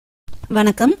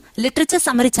வணக்கம். Literature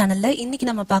summary சேனல்ல இன்னைக்கு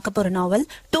நம்ம பார்க்க போற நாவல்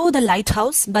to the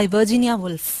lighthouse by Virginia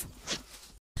wolf.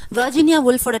 Virginia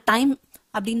வுல்ஃபோட time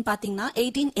அப்படின்னு பாத்தீங்கன்னா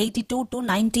 1882 to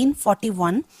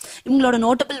 1941. இவங்களோட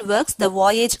notable works the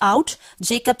voyage out,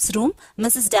 Jacobs room,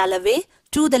 Mrs Dalloway,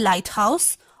 to the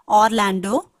lighthouse,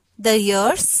 Orlando, the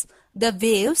years, the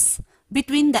waves,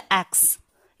 between the aux,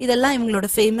 இதெல்லாம் இவங்களோட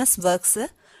ஃபேமஸ் ஒர்க்ஸ்.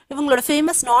 இவங்களோட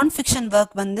famous நான் fiction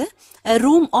work வந்து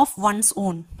room of one's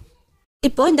own.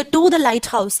 இப்போ இந்த டு த லைட்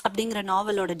ஹவுஸ் அப்படிங்கிற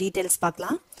நாவலோட details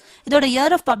பார்க்கலாம். இதோட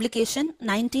year of publication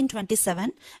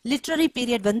 1927. Literary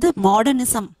period வந்து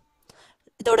மாடர்னிசம்.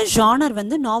 இதோட ஜானர்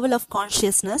வந்து நாவல் ஆஃப்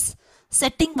கான்ஷியஸ்னஸ்.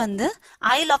 செட்டிங் வந்து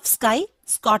ஐல் ஆஃப் ஸ்கை,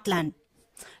 ஸ்காட்லாண்ட்.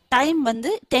 டைம்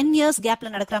வந்து 10 years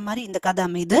கேப்ல நடக்கிற மாதிரி இந்த கதை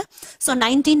அமைது. ஸோ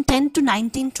 1910 to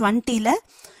 1920ல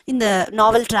இந்த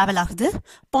நாவல் டிராவல் ஆகுது.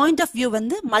 பாயிண்ட் ஆஃப் வியூ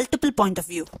வந்து மல்டிபிள் பாயிண்ட்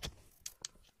ஆஃப் வியூ.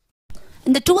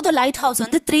 இந்த டு த லைட் ஹவுஸ்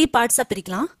வந்து 3 பார்ட்ஸா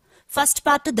பிரிக்கலாம். First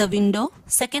part the window,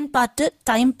 second part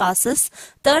time passes,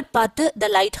 third part the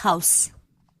lighthouse.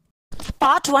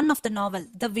 Part 1 of the novel,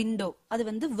 the window, அது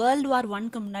வந்து World War I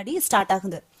க்கு முன்னாடி start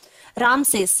ஆகுது.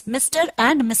 Ramesses, mister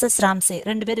and Mrs Ramsay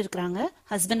 2 பேர் இருக்காங்க,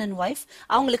 husband and wife.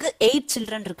 அவங்களுக்கு 8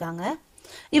 children இருக்காங்க.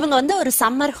 இவங்க வந்து ஒரு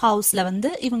சம்மர் ஹவுஸ்ல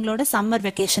வந்து இவங்களோட சம்மர்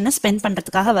வெக்கேஷனை ஸ்பெண்ட்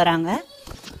பண்றதுக்காக வராங்க.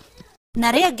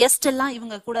 நிறைய கெஸ்ட் எல்லாம்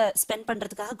இவங்க கூட ஸ்பெண்ட்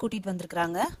பண்றதுக்காக கூட்டிட்டு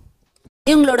வந்திருக்காங்க.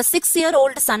 இவங்களோட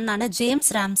 6-year-old சன்னான ஜேம்ஸ்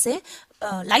ராம்சே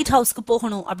லைட் ஹவுஸ்க்கு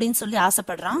போகணும் அப்படின்னு சொல்லி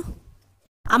ஆசைப்படுறான்.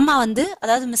 அம்மா வந்து,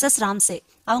 அதாவது மிஸ்ஸஸ் ராம்சே,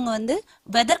 அவங்க வந்து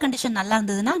வெதர் கண்டிஷன் நல்லா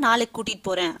இருந்ததுன்னா நாளைக்கு கூட்டிட்டு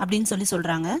போறேன் அப்படின்னு சொல்லி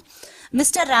சொல்றாங்க.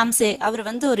 மிஸ்டர் ராம்சே அவர்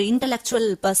வந்து ஒரு இன்டெலெக்சுவல்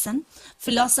பர்சன்,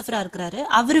 பிலாசபரா இருக்கிறாரு.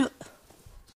 அவரு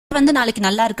வந்து நாளைக்கு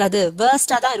நல்லா இருக்காது,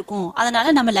 வேர்ஸ்டா தான் இருக்கும்,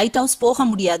 அதனால நம்ம லைட் ஹவுஸ் போக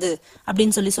முடியாது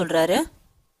அப்படின்னு சொல்லி சொல்றாரு.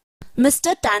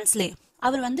 மிஸ்டர் டான்ஸ்லே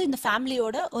அவர் வந்து இந்த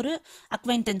ஃபேமிலியோட ஒரு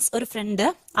அக்வைண்டன்ஸ், ஒரு ஃப்ரெண்டு.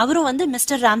 அவரும் வந்து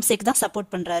மிஸ்டர் ராம்சேக்கு தான்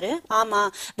சப்போர்ட் பண்றாரு. ஆமா,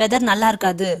 வெதர் நல்லா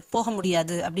இருக்காது, போக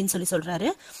முடியாது அப்படின்னு சொல்லி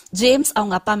சொல்றாரு. ஜேம்ஸ்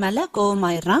அவங்க அப்பா மேல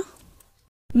கோவமாயிடுறான்.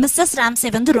 மிஸ்ஸஸ் ராம்சே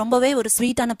வந்து ரொம்பவே ஒரு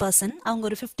ஸ்வீட்டான பர்சன். அவங்க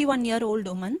ஒரு 51-year-old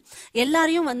உமன்.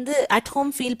 எல்லாரையும் வந்து அட்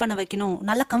ஹோம் ஃபீல் பண்ண வைக்கணும்,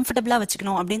 நல்லா கம்ஃபர்டபுளா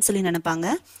வச்சுக்கணும் அப்படின்னு சொல்லி நினைப்பாங்க.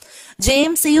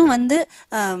 ஜேம்ஸையும் வந்து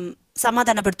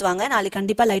சமாதானப்படுத்துவாங்க, நாளைக்கு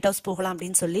கண்டிப்பா லைட் ஹவுஸ் போகலாம்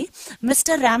அப்படின்னு சொல்லி.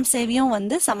 மிஸ்டர் ராம்சேவையும்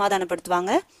வந்து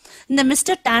சமாதானப்படுத்துவாங்க. இந்த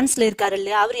மிஸ்டர் டான்ஸ்ல இருக்காரு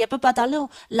இல்லையா, அவர் எப்ப பார்த்தாலும்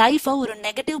லைஃப ஒரு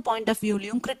நெகட்டிவ் பாயிண்ட் ஆஃப்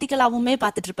வியூலயும் கிரிட்டிக்கலாவுமே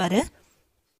பார்த்துட்டு இருப்பாரு.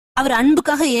 அவர்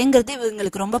அன்புக்காக ஏங்குறது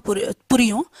இவங்களுக்கு ரொம்ப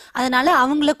புரியும். அதனால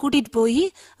அவங்கள கூட்டிட்டு போய்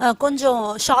கொஞ்சம்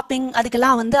ஷாப்பிங்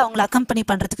அதுக்கெல்லாம் வந்து அவங்கள அக்கம்பெனி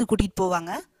பண்றதுக்கு கூட்டிட்டு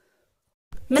போவாங்க.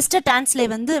 மிஸ்டர் டான்ஸ்லே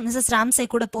வந்து மிஸ்ஸஸ் ராம்சே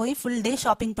கூட போய் ஃபுல் டே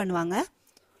ஷாப்பிங் பண்ணுவாங்க.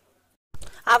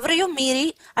 அவரையும் மீறி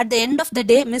at the end of the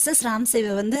day Mrs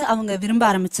ராம்சேவை வந்து அவங்க விரும்ப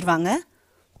ஆரம்பிச்சிருவாங்க.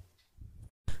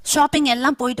 ஷாப்பிங்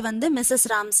எல்லாம் போயிட்டு வந்து மிஸ்ஸஸ்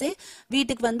ராம்சே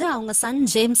வீட்டுக்கு வந்து அவங்க சன்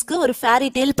ஜேம்ஸ்க்கு ஒரு ஃபேரி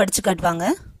டேல் படிச்சு காட்டுவாங்க.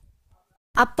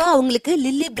 அப்ப அவங்களுக்கு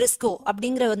லில்லி பிரிஸ்கோ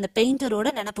அப்படிங்கிற அந்த பெயிண்டரோட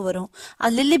நினைப்பு வரும்.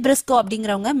 லில்லி பிரிஸ்கோ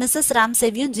அப்படிங்கிறவங்க மிஸ்ஸஸ்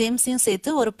ராம்சேவையும் ஜேம்ஸையும்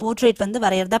சேர்த்து ஒரு போர்ட்ரேட் வந்து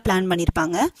வரையறதா பிளான்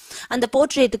பண்ணிருப்பாங்க. அந்த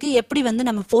போர்ட்ரேட்டுக்கு எப்படி வந்து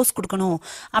நம்ம போஸ் கொடுக்கணும்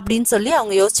அப்படின்னு சொல்லி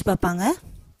அவங்க யோசிச்சு பார்ப்பாங்க.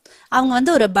 அவங்க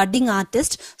வந்து ஒரு பட்டிங்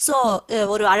ஆர்டிஸ்ட். ஸோ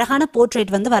ஒரு அழகான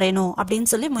போர்ட்ரேட் வந்து வரையணும்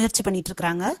அப்படின்னு சொல்லி முயற்சி பண்ணிட்டு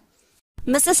இருக்காங்க.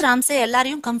 மிஸ்ஸஸ் ராம்சே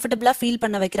எல்லாரையும் கம்ஃபர்டபுளா ஃபீல்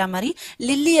பண்ண வைக்கிற மாதிரி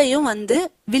லில்லியையும் வந்து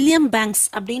வில்லியம் பேங்க்ஸ்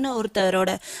அப்படின்னு ஒருத்தரோட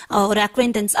ஒரு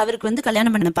அக்வைண்டன்ஸ், அவருக்கு வந்து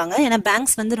கல்யாணம் பண்ணிப்பாங்க. ஏன்னா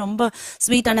பேங்க்ஸ் வந்து ரொம்ப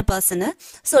ஸ்வீட்டான பர்சனு.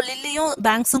 ஸோ லில்லியும்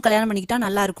பேங்க்ஸும் கல்யாணம் பண்ணிக்கிட்டா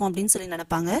நல்லா இருக்கும் அப்படின்னு சொல்லி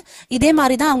நினைப்பாங்க. இதே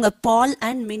மாதிரி தான் அவங்க பால்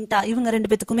அண்ட் மின்டா இவங்க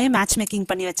 2 பேத்துக்குமே மேட்ச்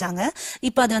மேக்கிங் பண்ணி வச்சாங்க.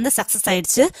 இப்போ அது வந்து சக்சஸ்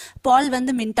ஆயிடுச்சு. பால்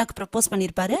வந்து மின்டாக்கு ப்ரப்போஸ்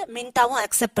பண்ணியிருப்பாரு, மின்டாவும்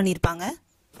அக்செப்ட் பண்ணியிருப்பாங்க.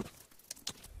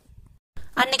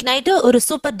 அன்னைக்கு நைட்டு ஒரு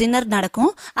சூப்பர் டின்னர் நடக்கும்.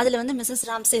 அதுல வந்து மிஸ்ஸஸ்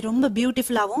ராம்சே ரொம்ப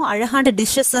பியூட்டிஃபுல்லாவும் அழகான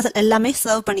டிஷ்ஷஸ் எல்லாமே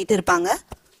சர்வ் பண்ணிட்டு இருப்பாங்க.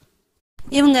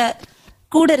 இவங்க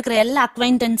கூட இருக்கிற எல்லா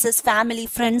அக்வைண்டன்சஸ், ஃபேமிலி,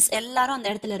 ஃப்ரெண்ட்ஸ் எல்லாரும் அந்த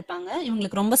இடத்துல இருப்பாங்க.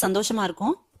 இவங்களுக்கு ரொம்ப சந்தோஷமா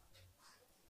இருக்கும்.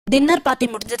 டின்னர் பார்ட்டி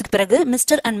முடிஞ்சதுக்கு பிறகு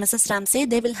mister and Mrs Ramsay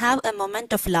they will have a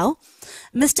moment of love.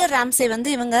 Mister Ramsay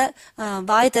வந்து இவங்க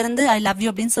வாய் திறந்து ஐ லவ் யூ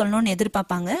அப்படின்னு சொல்லணும்னு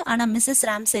எதிர்பார்ப்பாங்க. ஆனா மிஸ்ஸஸ்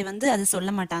ராம்சே வந்து அது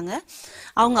சொல்ல மாட்டாங்க.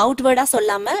 அவங்க அவுட்வேர்டா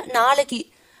சொல்லாம, நாளைக்கு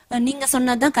நீங்க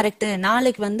சொன்னதுதான் கரெக்ட்,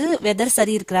 நாளைக்கு வந்து வெதர்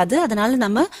சரி இருக்காது, அதனால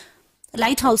நம்ம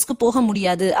லைட் ஹவுஸ்க்கு போக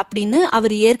முடியாது அப்படின்னு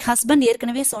அவர் ஹஸ்பண்ட்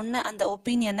ஏற்கனவே சொன்ன அந்த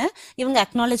ஒப்பீனியனை இவங்க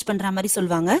அக்னாலேஜ் பண்ற மாதிரி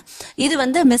சொல்லுவாங்க. இது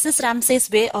வந்து Mrs Ramesses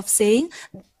way of saying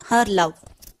her love.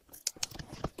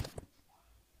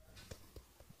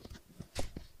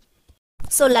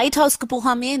 So light ஹவுஸ்க்கு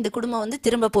போகாமே இந்த குடும்பம் வந்து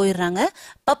திரும்ப போயிடுறாங்க.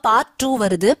 இப்போ பார்ட் 2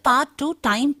 வருது. பார்ட் 2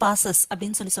 டைம் பாசஸ்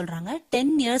அப்படின்னு சொல்லி சொல்றாங்க.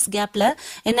 10 years கேப்ல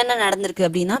என்னென்ன நடந்திருக்கு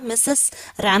அப்படின்னா, மிஸ்ஸஸ்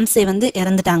ராம்சே வந்து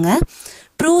இறந்துட்டாங்க.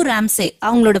 ப்ரூ ராம்சே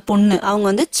அவங்களோட பொண்ணு, அவங்க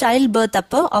வந்து சைல்ட் பர்த்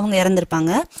அப்போ அவங்க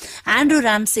இறந்திருப்பாங்க. ஆண்ட்ரூ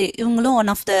ராம்சே இவங்களும்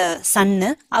ஒன் ஆஃப் த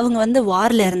சன்னு, அவங்க வந்து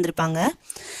வார்ல இறந்திருப்பாங்க.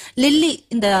 லில்லி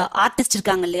இந்த ஆர்டிஸ்ட்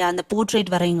இருக்காங்க இல்லையா, அந்த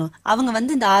போர்ட்ரேட் வரையும், அவங்க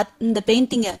வந்து இந்த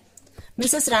பெயிண்டிங்கை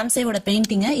மிஸ்ஸஸ் ராம்சேவோட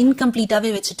பெயிண்டிங்கை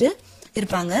இன்கம்ப்ளீட்டாவே வச்சுட்டு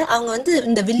இருப்பாங்க. அவங்க வந்து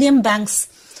இந்த வில்லியம் பேங்க்ஸ்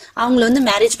அவங்கள வந்து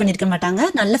மேரேஜ் பண்ணிருக்க மாட்டாங்க.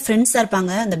 நல்ல ஃப்ரெண்ட்ஸா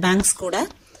இருப்பாங்க அந்த பேங்க்ஸ் கூட.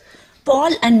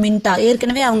 பால் அண்ட் மின்டா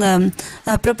ஏற்கனவே அவங்க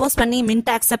ப்ரப்போஸ் பண்ணி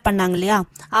மின்டா அக்செப்ட் பண்ணாங்க இல்லையா,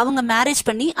 அவங்க மேரேஜ்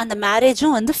பண்ணி அந்த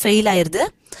மேரேஜும் வந்து ஃபெயில் ஆயிருது.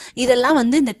 இதெல்லாம்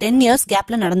வந்து இந்த 10 years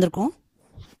கேப்ல நடந்திருக்கும்.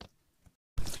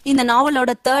 இந்த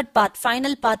நாவலோட தேர்ட் பார்ட்,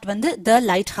 ஃபைனல் பார்ட் வந்து த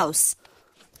லைட் ஹவுஸ்.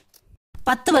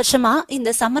 10 வருஷமா இந்த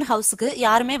சம்மர் ஹவுஸுக்கு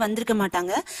யாருமே வந்திருக்க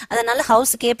மாட்டாங்க. அதனால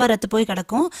ஹவுஸ் கேப்பர் போய்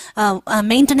கிடக்கும்,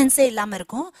 மெயின்டெனன்ஸே இல்லாம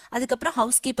இருக்கும். அதுக்கப்புறம்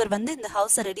ஹவுஸ் கீப்பர் வந்து இந்த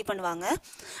ஹவுஸை ரெடி பண்ணுவாங்க.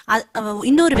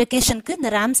 இன்னொரு வெக்கேஷனுக்கு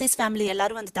இந்த ராம்சேஸ் ஃபேமிலி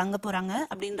எல்லாரும் வந்து தங்க போறாங்க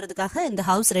அப்படின்றதுக்காக இந்த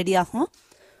ஹவுஸ் ரெடி ஆகும்.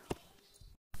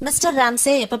 மிஸ்டர்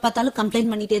ராம்சே எப்ப பார்த்தாலும்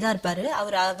கம்ப்ளைண்ட் பண்ணிட்டே தான் இருப்பாரு.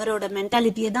 அவரோட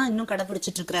மென்டாலிட்டியை தான் இன்னும்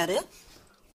கடைபிடிச்சிட்டு இருக்காரு.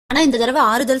 ஆனா இந்த தடவை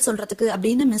ஆறுதல் சொல்றதுக்கு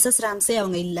அப்படின்னு மிஸ்ஸஸ் ராம்சே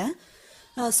அவங்க இல்ல.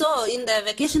 சோ இந்த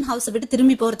வெக்கேஷன் ஹவுஸ் விட்டு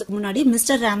திரும்பி போறதுக்கு முன்னாடி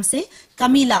மிஸ்டர் ராம்சே,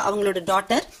 கமீலா அவங்களோட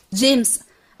டாட்டர், ஜேம்ஸ்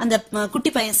அந்த குட்டி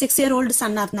பையன் 6 year old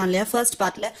சன்னா இருந்தான் இல்லையா ஃபர்ஸ்ட்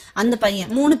பார்ட்ல, அந்த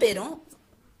பையன் 3 பேரும்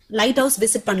லைட் ஹவுஸ்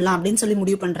விசிட் பண்ணலாம் அப்படின்னு சொல்லி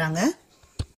முடிவு பண்றாங்க.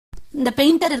 இந்த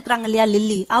பெயிண்டர் இருக்கிறாங்க இல்லையா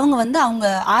லில்லி, அவங்க வந்து அவங்க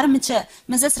ஆரம்பிச்ச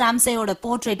மிஸ்ஸஸ் ராம்சேயோட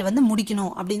போர்ட்ரேட் வந்து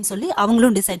முடிக்கணும் அப்படின்னு சொல்லி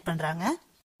அவங்களும் டிசைட் பண்றாங்க.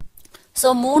 சோ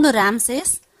 3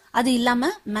 ராம்சேஸ், அது இல்லாம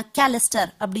மெக்காலிஸ்டர்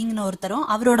அப்படிங்கிற ஒருத்தரும்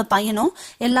அவரோட பையனும்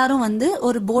எல்லாரும் வந்து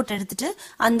ஒரு போட் எடுத்துட்டு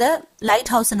அந்த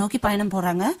லைட் ஹவுஸை நோக்கி பயணம்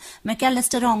போறாங்க.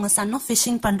 மெக்காலிஸ்டரும் அவங்க சன்னும்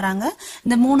ஃபிஷிங் பண்றாங்க.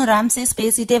 இந்த 3 ராம்சேஸ்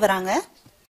பேசிட்டே வராங்க.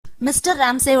 மிஸ்டர்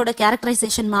ராம்சேயோட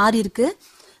கேரக்டரைசேஷன் மாறி இருக்கு.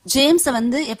 ஜேம்ஸ்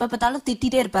வந்து எப்ப பார்த்தாலும்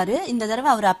திட்டிட்டே இருப்பாரு. இந்த தடவை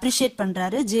அவர் அப்ரிஷியேட்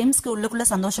பண்றாரு. ஜேம்ஸ்க்கு உள்ளுக்குள்ள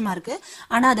சந்தோஷமா இருக்கு,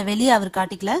 ஆனா அதை வெளியே அவர்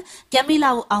காட்டிக்கல.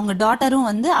 கெமிலா அவங்க டாட்டரும்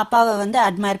வந்து அப்பாவை வந்து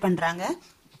அட்மயர் பண்றாங்க.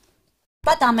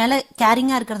 அப்பா தான் மேல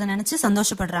கேரிங்கா இருக்கிறத நினைச்சு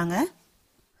சந்தோஷப்படுறாங்க.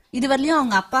 இதுவரையிலும்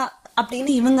அவங்க அப்பா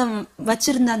அப்படின்னு இவங்க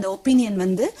வச்சிருந்த அந்த ஒப்பீனியன்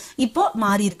வந்து இப்போ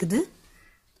மாறி இருக்குது.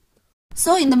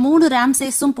 சோ இந்த 3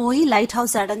 ராம்சேஸும் போய் லைட்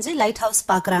ஹவுஸ் அடைஞ்சு லைட் ஹவுஸ்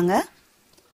பாக்குறாங்க.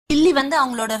 லில்லி வந்து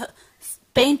அவங்களோட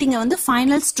பெயிண்டிங்கை வந்து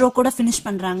ஃபைனல் ஸ்ட்ரோக்கோட ஃபினிஷ்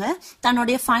பண்றாங்க.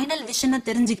 தன்னுடைய ஃபைனல் விஷனை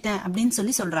தெரிஞ்சுக்கிட்டேன் அப்படின்னு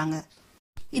சொல்லி சொல்றாங்க.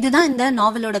 இதுதான் இந்த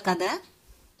நாவலோட கதை.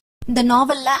 இந்த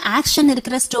நாவல்ல ஆக்ஷன்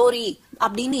இருக்கிற ஸ்டோரி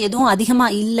அப்படின்னு எதுவும் அதிகமா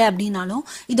இல்லை அப்படின்னாலும்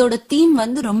இதோட தீம்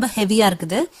வந்து ரொம்ப ஹெவியா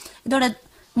இருக்குது. இதோட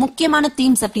முக்கியமான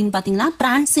தீம்ஸ் அப்படின்னு பாத்தீங்கன்னா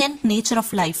transient nature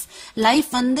of life. Life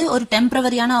வந்து ஒரு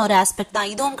டெம்பரவரியான ஒரு ஆஸ்பெக்ட்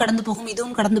தான். இதுவும் கடந்து போகும்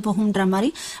இதுவும் கடந்து போகும்ன்ற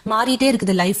மாதிரி மாறிட்டே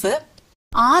இருக்குது லைஃப்.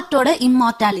 ஆர்ட்டோட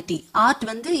இம்மார்டாலிட்டி, ஆர்ட்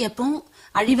வந்து எப்பவும்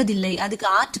அழிவதில்லை, அதுக்கு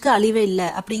ஆர்ட்டுக்கு அழிவே இல்லை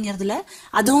அப்படிங்கறதுல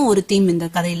அதுவும் ஒரு தீம் இந்த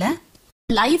கதையில.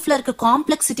 லைஃப்ல இருக்க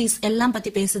காம்ப்ளெக்சிட்டிஸ் எல்லாம்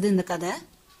பத்தி பேசுது இந்த கதை.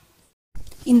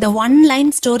 இந்த 1 லைன்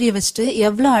ஸ்டோரியை வச்சுட்டு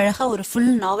எவ்வளவு அழகா ஒரு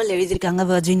ஃபுல் நாவல் எழுதியிருக்காங்க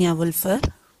வர்ஜீனியா வுல்ஃப்.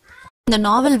 இந்த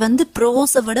நாவல் வந்து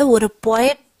ப்ரோஸை விட ஒரு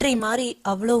பொயட்ரி மாதிரி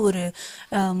அவ்வளோ ஒரு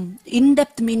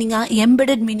இன்டெப்த் மீனிங்கா,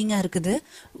 எம்பெடட் மீனிங்கா இருக்குது.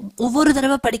 ஒவ்வொரு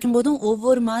தடவை படிக்கும் போதும்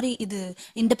ஒவ்வொரு மாதிரி இது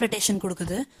இன்டர்பிரிட்டேஷன்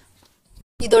கொடுக்குது.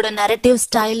 இதோட நரேட்டிவ்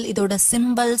ஸ்டைல், இதோட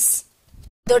சிம்பிள்ஸ்,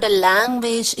 இதோட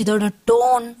லாங்குவேஜ், இதோட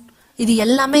டோன், இது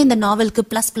எல்லாமே இந்த நாவலுக்கு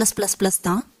பிளஸ் பிளஸ் பிளஸ் பிளஸ்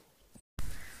தான்.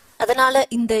 அதனால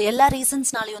இந்த எல்லா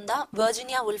ரீசன்ஸ்னாலையும் தான்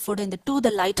வர்ஜீனியா வுல்ஃபோட இந்த to the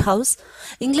light house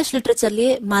English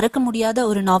லிட்ரேச்சர்லயே மறக்க முடியாத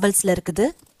ஒரு நாவல்ஸ்ல இருக்குது.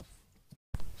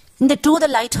 இந்த to the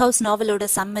light house நாவலோட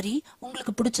summary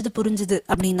உங்களுக்கு பிடிச்சது புரிஞ்சுது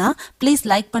அப்படின்னா ப்ளீஸ்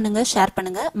லைக் பண்ணுங்க, ஷேர்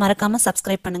பண்ணுங்க, மறக்காம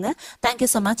சப்ஸ்கிரைப் பண்ணுங்க. Thank you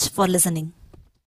so much for listening.